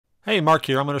Hey, Mark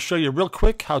here. I'm going to show you real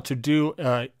quick how to do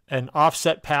an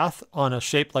offset path on a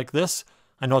shape like this.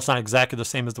 I know it's not exactly the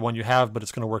same as the one you have, but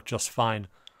it's going to work just fine.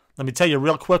 Let me tell you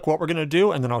real quick what we're going to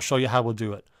do, and then I'll show you how we'll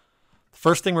do it. The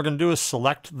first thing we're going to do is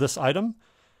select this item, and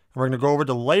we're going to go over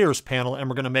to the Layers panel, and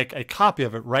we're going to make a copy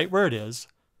of it right where it is,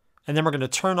 and then we're going to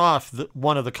turn off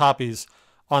one of the copies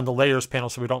on the Layers panel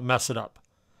so we don't mess it up.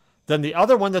 Then the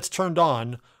other one that's turned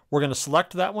on, we're going to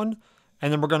select that one,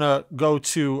 and then we're going to go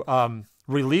to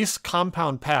Release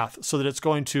Compound Path so that it's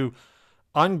going to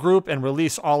ungroup and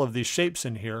release all of these shapes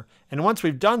in here. And once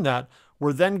we've done that,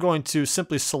 we're then going to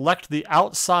simply select the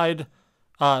outside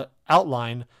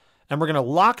outline, and we're going to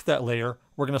lock that layer.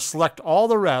 We're going to select all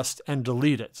the rest and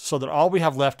delete it so that all we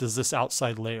have left is this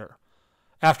outside layer.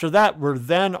 After that, we're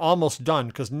then almost done,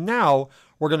 because now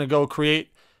we're going to go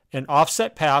create an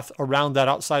offset path around that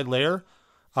outside layer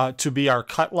to be our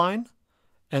cut line.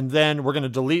 And then we're going to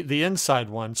delete the inside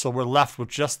one, so we're left with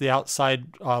just the outside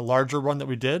larger one that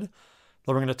we did. Then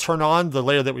we're going to turn on the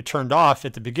layer that we turned off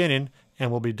at the beginning,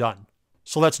 and we'll be done.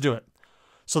 So let's do it.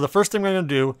 So the first thing we're going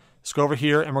to do is go over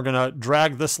here, and we're going to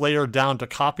drag this layer down to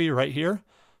copy right here.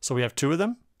 So we have two of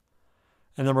them.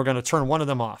 And then we're going to turn one of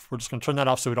them off. We're just going to turn that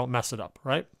off so we don't mess it up,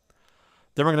 right?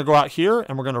 Then we're going to go out here,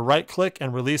 and we're going to right-click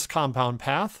and release Compound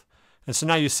Path. And so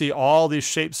now you see all these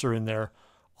shapes are in there.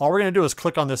 All we're going to do is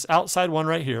click on this outside one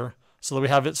right here so that we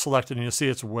have it selected, and you'll see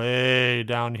it's way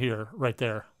down here, right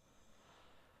there.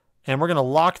 And we're going to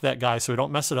lock that guy so we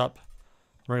don't mess it up.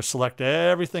 We're going to select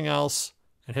everything else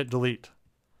and hit delete.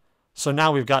 So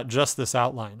now we've got just this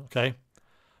outline, okay?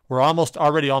 We're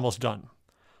already almost done.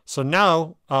 So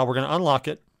now we're going to unlock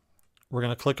it. We're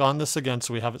going to click on this again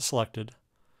so we have it selected.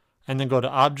 And then go to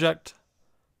Object,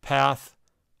 Path,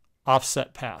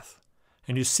 Offset Path.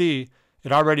 And you see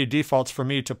it already defaults for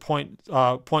me to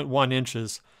 0.1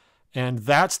 inches. And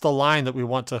that's the line that we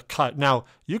want to cut. Now,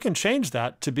 you can change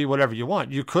that to be whatever you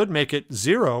want. You could make it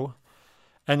 0,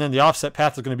 and then the offset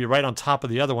path is going to be right on top of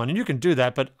the other one. And you can do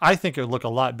that, but I think it would look a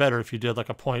lot better if you did like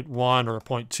a 0.1 or a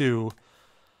 0.2,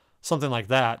 something like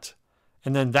that.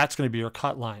 And then that's going to be your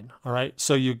cut line, all right?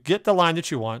 So you get the line that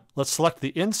you want. Let's select the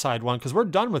inside one because we're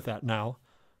done with that now.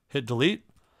 Hit delete.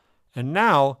 And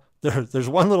now there's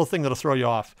one little thing that'll throw you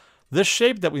off. This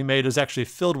shape that we made is actually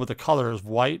filled with the color of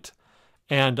white.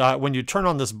 And when you turn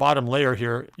on this bottom layer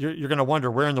here, you're going to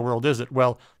wonder, where in the world is it?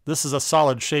 Well, this is a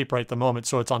solid shape right at the moment,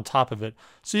 so it's on top of it.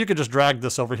 So you could just drag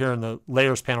this over here in the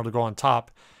Layers panel to go on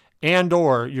top. And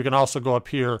or you can also go up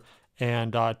here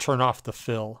and turn off the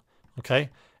fill. Okay?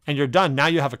 And you're done. Now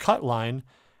you have a cut line.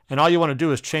 And all you want to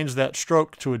do is change that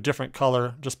stroke to a different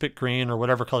color. Just pick green or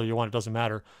whatever color you want. It doesn't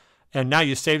matter. And now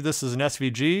you save this as an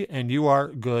SVG, and you are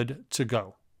good to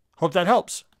go. Hope that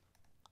helps.